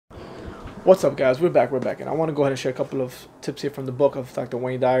What's up, guys? We're back, and I want to go ahead and share a couple of tips here from the book of Dr.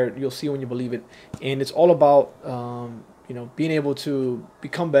 Wayne Dyer. You'll see when you believe it, and it's all about being able to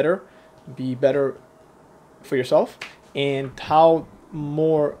become better, be better for yourself, and how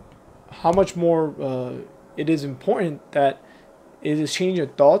much more it is important that it is changing your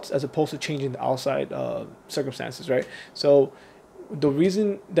thoughts as opposed to changing the outside circumstances, right? So the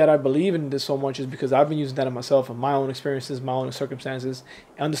reason that I believe in this so much is because I've been using that in myself and my own experiences, my own circumstances.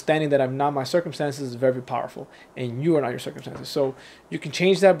 Understanding that I'm not my circumstances is very powerful, and you are not your circumstances. So you can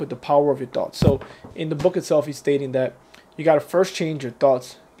change that with the power of your thoughts. So in the book itself, he's stating that you got to first change your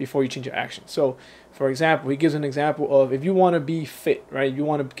thoughts before you change your actions. So, for example, he gives an example of if you want to be fit, right? You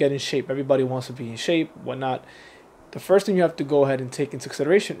want to get in shape. Everybody wants to be in shape, whatnot. The first thing you have to go ahead and take into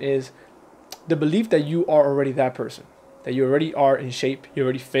consideration is the belief that you are already that person, that you already are in shape, you're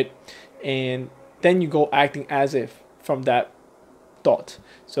already fit, and then you go acting as if from that thought.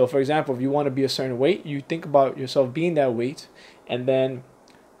 So for example, if you want to be a certain weight, you think about yourself being that weight, and then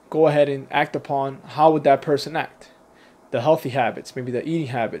go ahead and act upon how would that person act. The healthy habits, maybe the eating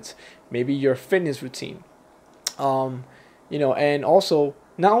habits, maybe your fitness routine. And also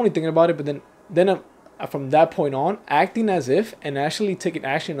not only thinking about it, but then from that point on, acting as if and actually taking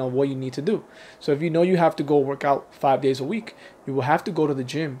action on what you need to do. So if you know you have to go work out 5 days a week, you will have to go to the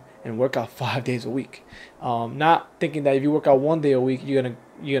gym and work out 5 days a week. Not thinking that if you work out 1 day a week, you're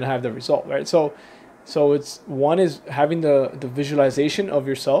gonna have the result, right? So it's one is having the visualization of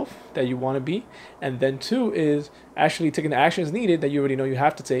yourself that you want to be, and then two is actually taking the actions needed that you already know you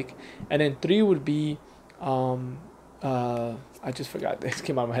have to take, and then three would be I just forgot, this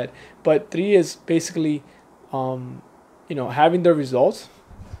came out of my head, but three is basically having the results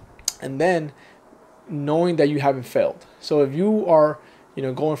and then knowing that you haven't failed. So if you are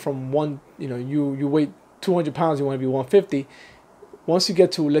going from you weigh 200 pounds, you want to be 150. Once you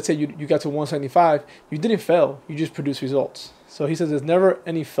get to, let's say you got to 175, you didn't fail, you just produced results. So he says there's never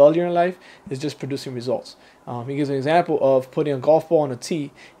any failure in life, it's just producing results. He gives an example of putting a golf ball on a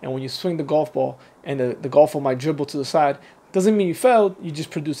tee, and when you swing the golf ball and the golf ball might dribble to the side, doesn't mean you failed, you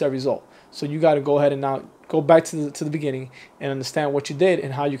just produced that result. So you got to go ahead and now go back to the beginning and understand what you did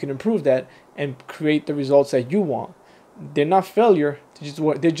and how you can improve that and create the results that you want. They're not failure,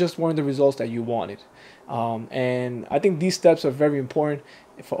 they just weren't the results that you wanted. And I think these steps are very important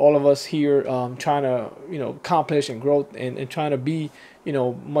for all of us here, trying to accomplish and grow and trying to be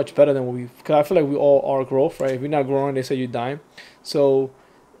much better than what we. Because I feel like we all are growth, right? If you're not growing, they say you're dying. So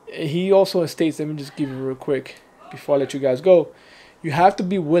he also states, let me just give you real quick before I let you guys go. You have to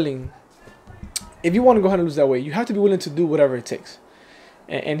be willing, if you want to go ahead and lose that weight, you have to be willing to do whatever it takes.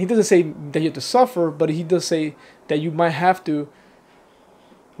 And he doesn't say that you have to suffer, but he does say that you might have to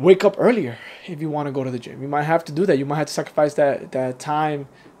wake up earlier if you want to go to the gym. You might have to do that. You might have to sacrifice that time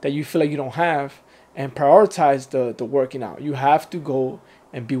that you feel like you don't have and prioritize the working out. You have to go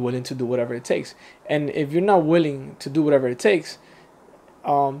and be willing to do whatever it takes. And if you're not willing to do whatever it takes,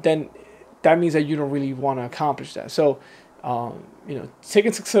 then that means that you don't really want to accomplish that. So take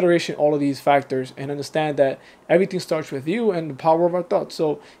into consideration all of these factors and understand that everything starts with you and the power of our thoughts.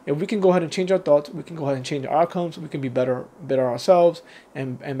 So if we can go ahead and change our thoughts, we can go ahead and change our outcomes. We can be better ourselves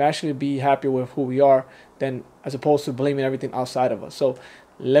and actually be happier with who we are, than as opposed to blaming everything outside of us. So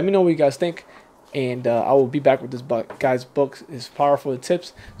let me know what you guys think, and I will be back with this guy's book. It's powerful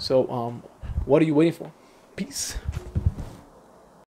tips. So what are you waiting for? Peace.